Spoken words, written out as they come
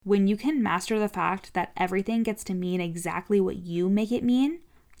When you can master the fact that everything gets to mean exactly what you make it mean,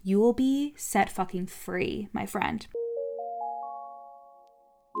 you will be set fucking free, my friend.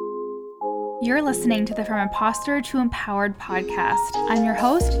 You're listening to the From Imposter to Empowered podcast. I'm your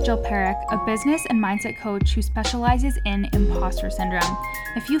host, Jill Perrick, a business and mindset coach who specializes in imposter syndrome.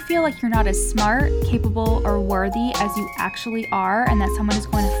 If you feel like you're not as smart, capable, or worthy as you actually are, and that someone is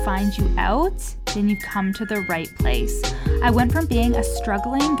going to find you out, then you've come to the right place. I went from being a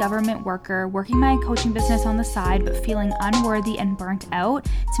struggling government worker, working my coaching business on the side, but feeling unworthy and burnt out,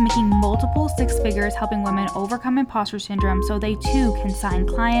 to making multiple six figures helping women overcome imposter syndrome so they too can sign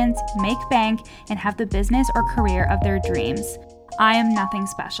clients, make bank, and have the business or career of their dreams. I am nothing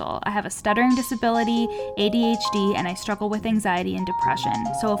special. I have a stuttering disability, ADHD, and I struggle with anxiety and depression.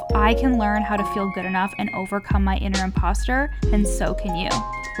 So if I can learn how to feel good enough and overcome my inner imposter, then so can you.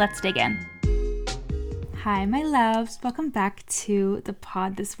 Let's dig in. Hi, my loves. Welcome back to the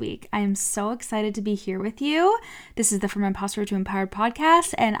pod this week. I am so excited to be here with you. This is the From Imposter to Empowered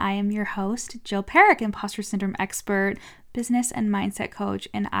podcast, and I am your host, Jill Perrick, imposter syndrome expert, business and mindset coach,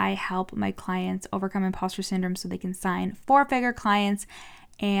 and I help my clients overcome imposter syndrome so they can sign four-figure clients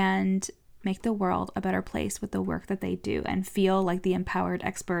and make the world a better place with the work that they do and feel like the empowered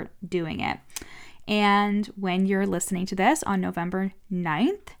expert doing it. And when you're listening to this on November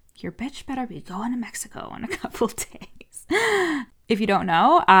 9th, your bitch better be going to Mexico in a couple days. If you don't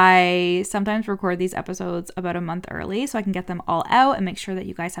know, I sometimes record these episodes about a month early so I can get them all out and make sure that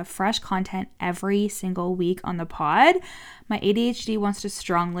you guys have fresh content every single week on the pod. My ADHD wants to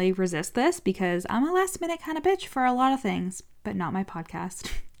strongly resist this because I'm a last minute kind of bitch for a lot of things, but not my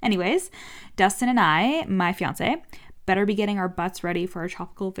podcast. Anyways, Dustin and I, my fiance, better be getting our butts ready for a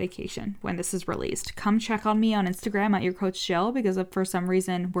tropical vacation when this is released. Come check on me on Instagram at your coach Jill, because if for some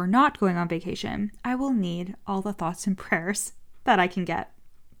reason we're not going on vacation, I will need all the thoughts and prayers that I can get.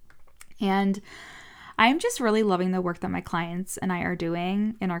 And I'm just really loving the work that my clients and I are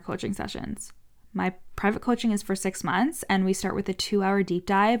doing in our coaching sessions. My private coaching is for 6 months, and we start with a 2-hour deep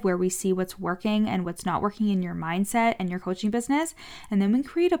dive where we see what's working and what's not working in your mindset and your coaching business. And then we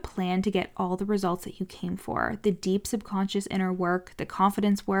create a plan to get all the results that you came for: the deep subconscious inner work, the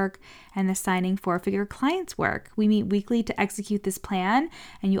confidence work, and the signing four-figure clients work. We meet weekly to execute this plan,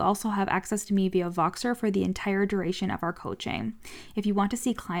 and you also have access to me via Voxer for the entire duration of our coaching. If you want to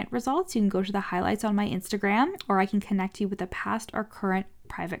see client results, you can go to the highlights on my Instagram, or I can connect you with a past or current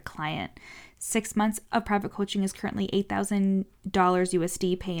private client. 6 months of private coaching is currently $8,000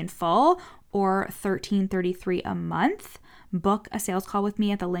 USD pay in full, or $1,333 a month. Book a sales call with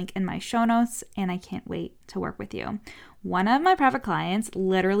me at the link in my show notes, and I can't wait to work with you. One of my private clients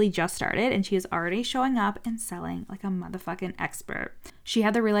literally just started, and she is already showing up and selling like a motherfucking expert. She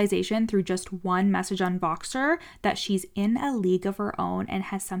had the realization through just one message on Voxer that she's in a league of her own and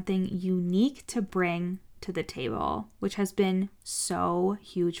has something unique to bring to the table, which has been so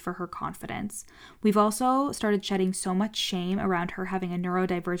huge for her confidence. We've also started shedding so much shame around her having a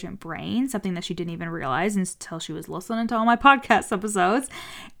neurodivergent brain, something that she didn't even realize until she was listening to all my podcast episodes.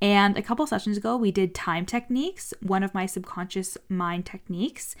 And a couple sessions ago, we did time techniques, one of my subconscious mind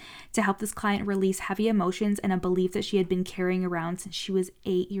techniques, to help this client release heavy emotions and a belief that she had been carrying around since she was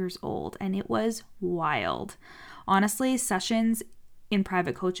 8 years old. And it was wild. Honestly, sessions in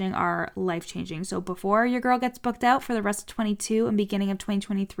private coaching are life-changing. So before your girl gets booked out for the rest of 22 and beginning of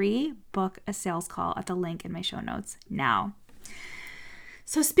 2023, book a sales call at the link in my show notes now.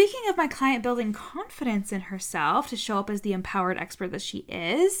 So speaking of my client building confidence in herself to show up as the empowered expert that she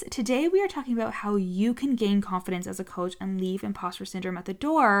is, today we are talking about how you can gain confidence as a coach and leave imposter syndrome at the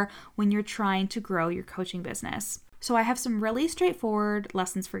door when you're trying to grow your coaching business. So I have some really straightforward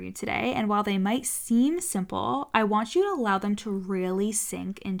lessons for you today, and while they might seem simple, I want you to allow them to really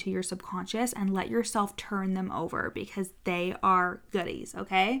sink into your subconscious and let yourself turn them over, because they are goodies,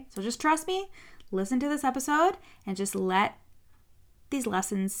 okay? So just trust me, listen to this episode, and just let these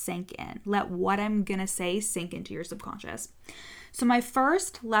lessons sink in. Let what I'm gonna say sink into your subconscious. So my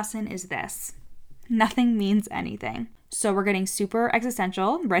first lesson is this: nothing means anything. So we're getting super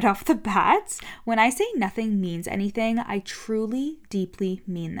existential right off the bat. When I say nothing means anything, I truly, deeply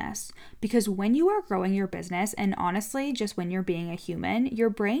mean this. Because when you are growing your business, and honestly, just when you're being a human, your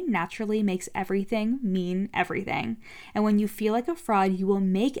brain naturally makes everything mean everything. And when you feel like a fraud, you will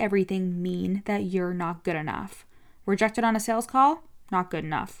make everything mean that you're not good enough. Rejected on a sales call? Not good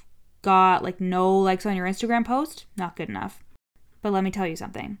enough. Got no likes on your Instagram post? Not good enough. But let me tell you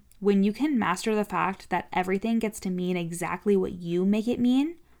something. When you can master the fact that everything gets to mean exactly what you make it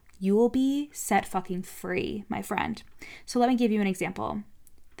mean, you will be set fucking free, my friend. So let me give you an example.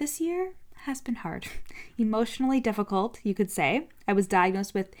 This year has been hard. Emotionally difficult, you could say. I was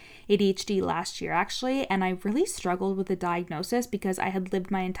diagnosed with ADHD last year, actually, and I really struggled with the diagnosis because I had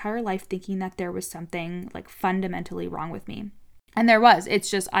lived my entire life thinking that there was something like fundamentally wrong with me. And there was. It's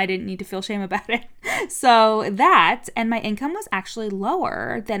just I didn't need to feel shame about it. So that, and my income was actually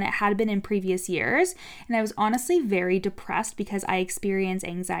lower than it had been in previous years. And I was honestly very depressed because I experienced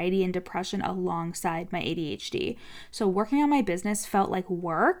anxiety and depression alongside my ADHD. So working on my business felt like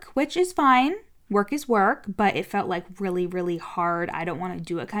work, which is fine. Work is work, but it felt like really, really hard. I don't want to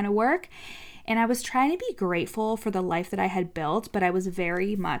do it kind of work. And I was trying to be grateful for the life that I had built, but I was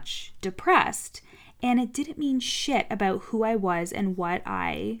very much depressed. And it didn't mean shit about who I was and what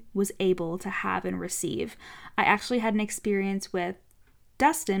I was able to have and receive. I actually had an experience with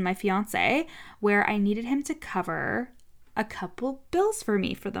Dustin, my fiance, where I needed him to cover a couple bills for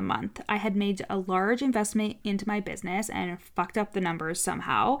me for the month. I had made a large investment into my business and fucked up the numbers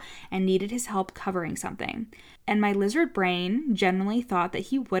somehow and needed his help covering something. And my lizard brain generally thought that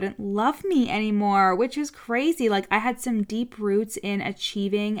he wouldn't love me anymore, which is crazy. Like, I had some deep roots in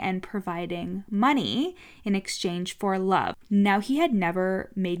achieving and providing money in exchange for love. Now, he had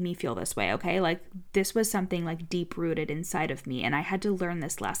never made me feel this way, okay? Like, this was something like deep rooted inside of me, and I had to learn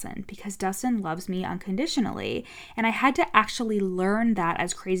this lesson because Dustin loves me unconditionally, and I had to actually learn that,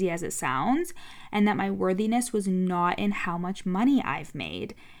 as crazy as it sounds, and that my worthiness was not in how much money I've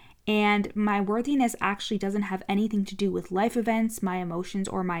made. And my worthiness actually doesn't have anything to do with life events, my emotions,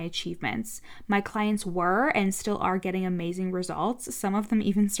 or my achievements. My clients were and still are getting amazing results, some of them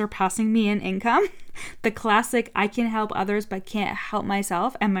even surpassing me in income. The classic, I can help others but can't help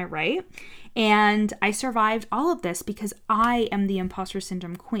myself, am I right? And I survived all of this because I am the imposter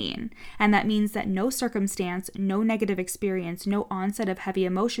syndrome queen. And that means that no circumstance, no negative experience, no onset of heavy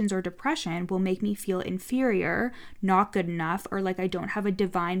emotions or depression will make me feel inferior, not good enough, or like I don't have a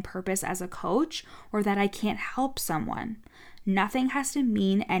divine purpose as a coach, or that I can't help someone. Nothing has to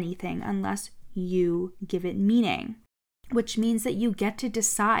mean anything unless you give it meaning. Which means that you get to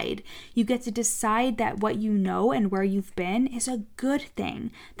decide. You get to decide that what you know and where you've been is a good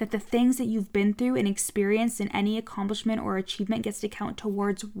thing. That the things that you've been through and experienced in any accomplishment or achievement gets to count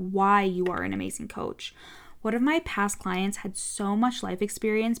towards why you are an amazing coach. One of my past clients had so much life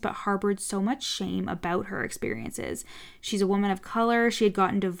experience but harbored so much shame about her experiences. She's a woman of color. She had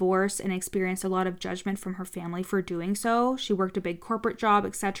gotten divorced and experienced a lot of judgment from her family for doing so. She worked a big corporate job,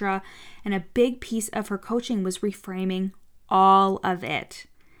 etc. And a big piece of her coaching was reframing all of it.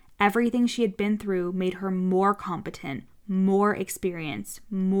 Everything she had been through made her more competent, more experienced,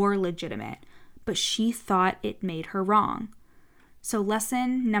 more legitimate, but she thought it made her wrong. So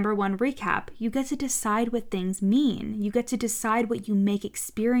lesson number 1 recap, you get to decide what things mean. You get to decide what you make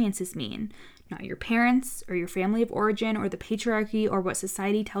experiences mean. Not your parents or your family of origin or the patriarchy or what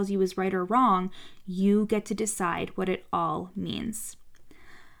society tells you is right or wrong. You get to decide what it all means.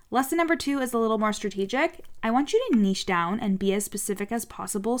 Lesson number 2 is a little more strategic. I want you to niche down and be as specific as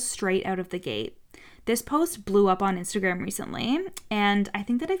possible straight out of the gate. This post blew up on Instagram recently, and I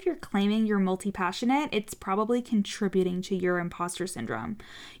think that if you're claiming you're multi-passionate, it's probably contributing to your imposter syndrome.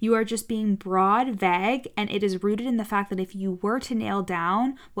 You are just being broad, vague, and it is rooted in the fact that if you were to nail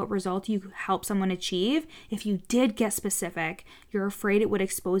down what result you help someone achieve, if you did get specific, you're afraid it would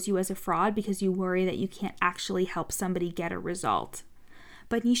expose you as a fraud because you worry that you can't actually help somebody get a result.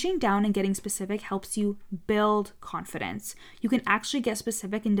 But niching down and getting specific helps you build confidence. You can actually get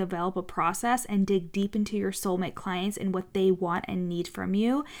specific and develop a process and dig deep into your soulmate clients and what they want and need from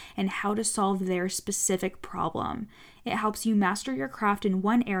you and how to solve their specific problem. It helps you master your craft in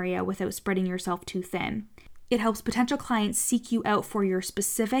one area without spreading yourself too thin. It helps potential clients seek you out for your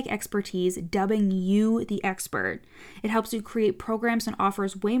specific expertise, dubbing you the expert. It helps you create programs and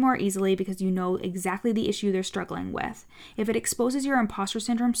offers way more easily because you know exactly the issue they're struggling with. If it exposes your imposter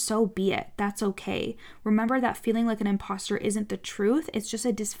syndrome, so be it. That's okay. Remember that feeling like an imposter isn't the truth. It's just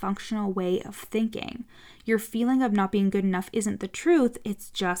a dysfunctional way of thinking. Your feeling of not being good enough isn't the truth.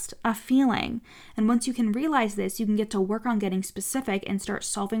 It's just a feeling. And once you can realize this, you can get to work on getting specific and start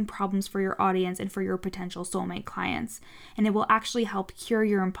solving problems for your audience and for your potential soulmate clients. And it will actually help cure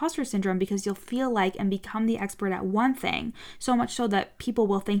your imposter syndrome because you'll feel like and become the expert at one thing, so much so that people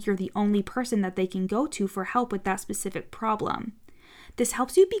will think you're the only person that they can go to for help with that specific problem. This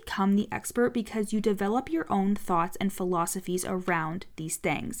helps you become the expert because you develop your own thoughts and philosophies around these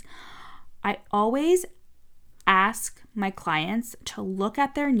things. I always ask my clients to look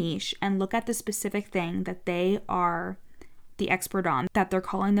at their niche and look at the specific thing that they are the expert on, that they're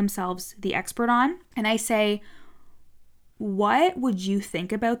calling themselves the expert on. And I say, what would you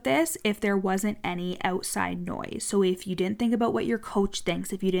think about this if there wasn't any outside noise? So if you didn't think about what your coach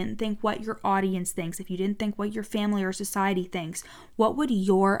thinks, if you didn't think what your audience thinks, if you didn't think what your family or society thinks, what would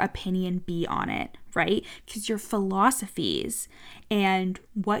your opinion be on it, right? Because your philosophies and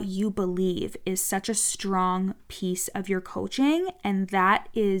what you believe is such a strong piece of your coaching, and that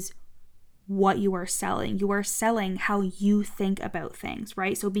is what you are selling. You are selling how you think about things,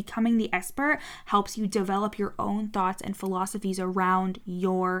 right? So becoming the expert helps you develop your own thoughts and philosophies around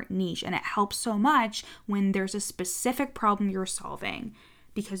your niche. And it helps so much when there's a specific problem you're solving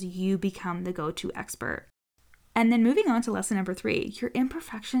because you become the go-to expert. And then moving on to lesson number 3, your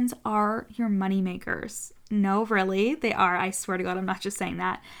imperfections are your money makers. No, really, they are. I swear to God, I'm not just saying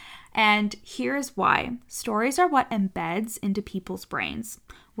that. And here's why. Stories are what embeds into people's brains.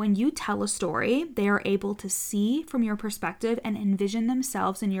 When you tell a story, they are able to see from your perspective and envision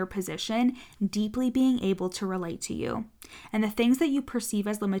themselves in your position, deeply being able to relate to you. And the things that you perceive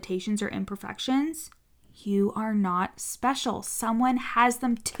as limitations or imperfections, you are not special. Someone has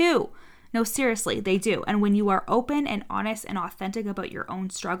them too. No, seriously, they do. And when you are open and honest and authentic about your own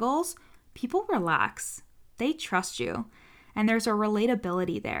struggles, people relax. They trust you. And there's a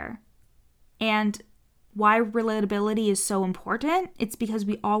relatability there. And why relatability is so important? It's because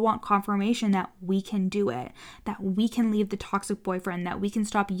we all want confirmation that we can do it, that we can leave the toxic boyfriend, that we can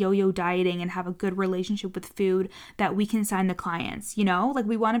stop yo-yo dieting and have a good relationship with food, that we can sign the clients, Like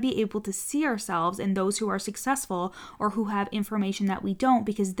we want to be able to see ourselves in those who are successful or who have information that we don't,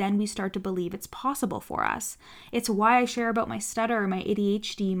 because then we start to believe it's possible for us. It's why I share about my stutter, my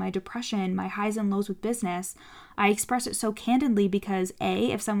ADHD, my depression, my highs and lows with business. I express it so candidly because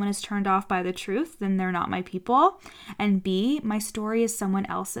A, if someone is turned off by the truth, then they're not my people. And B, my story is someone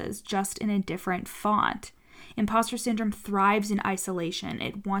else's, just in a different font. Imposter syndrome thrives in isolation.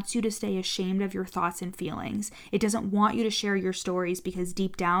 It wants you to stay ashamed of your thoughts and feelings. It doesn't want you to share your stories because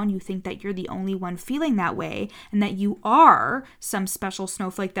deep down you think that you're the only one feeling that way and that you are some special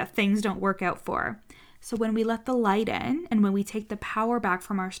snowflake that things don't work out for. So when we let the light in and when we take the power back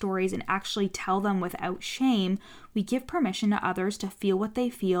from our stories and actually tell them without shame, we give permission to others to feel what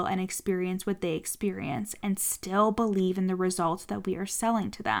they feel and experience what they experience and still believe in the results that we are selling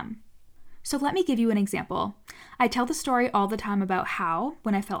to them. So let me give you an example. I tell the story all the time about how,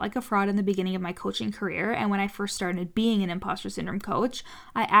 when I felt like a fraud in the beginning of my coaching career and when I first started being an imposter syndrome coach,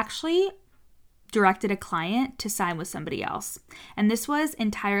 I actually directed a client to sign with somebody else. And this was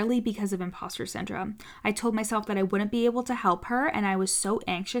entirely because of imposter syndrome. I told myself that I wouldn't be able to help her, and I was so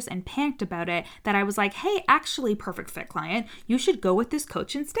anxious and panicked about it that I was like, hey, actually, perfect fit client, you should go with this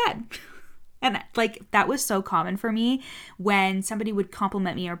coach instead. And that was so common for me when somebody would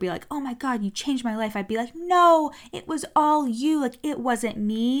compliment me or be like, oh my God, you changed my life. I'd be like, no, it was all you. It wasn't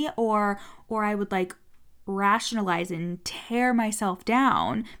me. Or I would rationalize and tear myself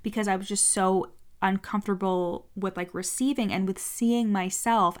down because I was just so uncomfortable with receiving and with seeing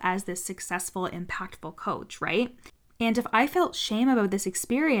myself as this successful, impactful coach, right? And if I felt shame about this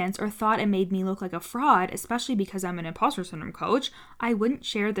experience or thought it made me look like a fraud, especially because I'm an imposter syndrome coach, I wouldn't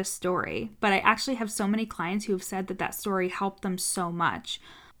share this story. But I actually have so many clients who have said that story helped them so much.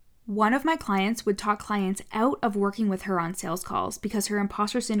 One of my clients would talk clients out of working with her on sales calls because her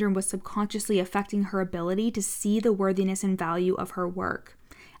imposter syndrome was subconsciously affecting her ability to see the worthiness and value of her work.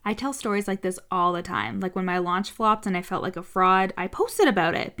 I tell stories like this all the time. When my launch flopped and I felt like a fraud, I posted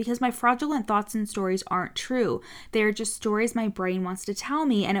about it because my fraudulent thoughts and stories aren't true. They are just stories my brain wants to tell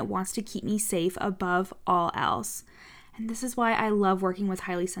me, and it wants to keep me safe above all else. And this is why I love working with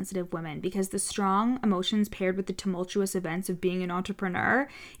highly sensitive women, because the strong emotions paired with the tumultuous events of being an entrepreneur,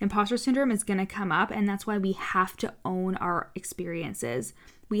 imposter syndrome is going to come up, and that's why we have to own our experiences.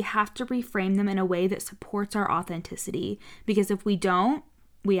 We have to reframe them in a way that supports our authenticity, because if we don't,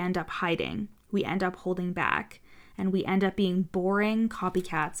 we end up hiding, we end up holding back, and we end up being boring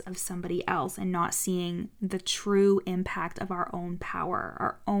copycats of somebody else and not seeing the true impact of our own power,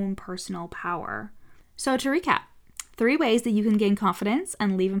 our own personal power. So to recap, 3 ways that you can gain confidence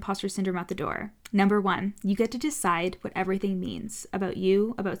and leave imposter syndrome at the door. Number 1, you get to decide what everything means about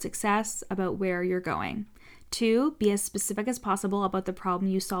you, about success, about where you're going. 2, be as specific as possible about the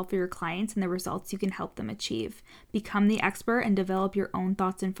problem you solve for your clients and the results you can help them achieve. Become the expert and develop your own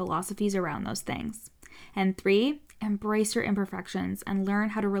thoughts and philosophies around those things. And 3, embrace your imperfections and learn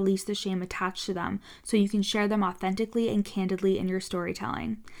how to release the shame attached to them so you can share them authentically and candidly in your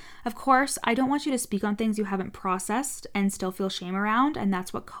storytelling. Of course, I don't want you to speak on things you haven't processed and still feel shame around, and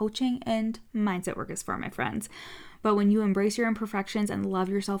that's what coaching and mindset work is for, my friends. But when you embrace your imperfections and love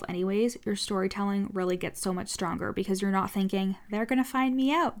yourself anyways, your storytelling really gets so much stronger because you're not thinking, they're going to find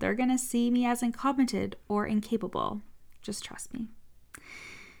me out. They're going to see me as incompetent or incapable. Just trust me.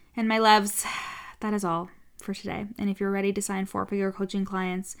 And my loves, that is all for today. And if you're ready to sign 4-figure coaching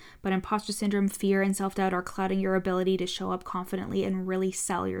clients, but imposter syndrome, fear, and self-doubt are clouding your ability to show up confidently and really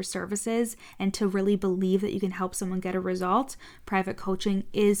sell your services and to really believe that you can help someone get a result, private coaching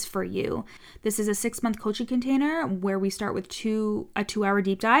is for you. This is a 6-month coaching container where we start with a 2-hour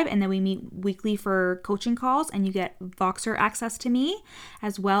deep dive, and then we meet weekly for coaching calls, and you get Voxer access to me,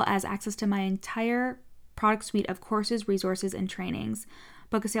 as well as access to my entire product suite of courses, resources, and trainings.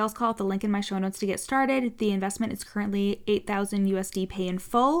 Book a sales call at the link in my show notes to get started. The investment is currently $8,000 USD pay in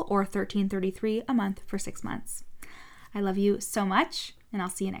full or $1,333 a month for 6 months. I love you so much, and I'll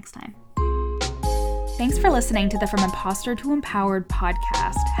see you next time. Thanks for listening to the From Imposter to Empowered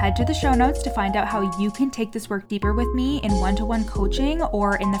podcast. Head to the show notes to find out how you can take this work deeper with me in one-to-one coaching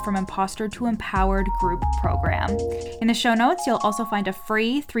or in the From Imposter to Empowered group program. In the show notes, you'll also find a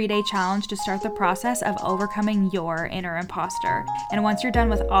free 3-day challenge to start the process of overcoming your inner imposter. And once you're done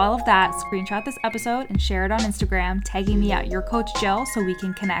with all of that, screenshot this episode and share it on Instagram, tagging me at your coach Jill so we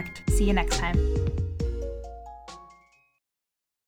can connect. See you next time.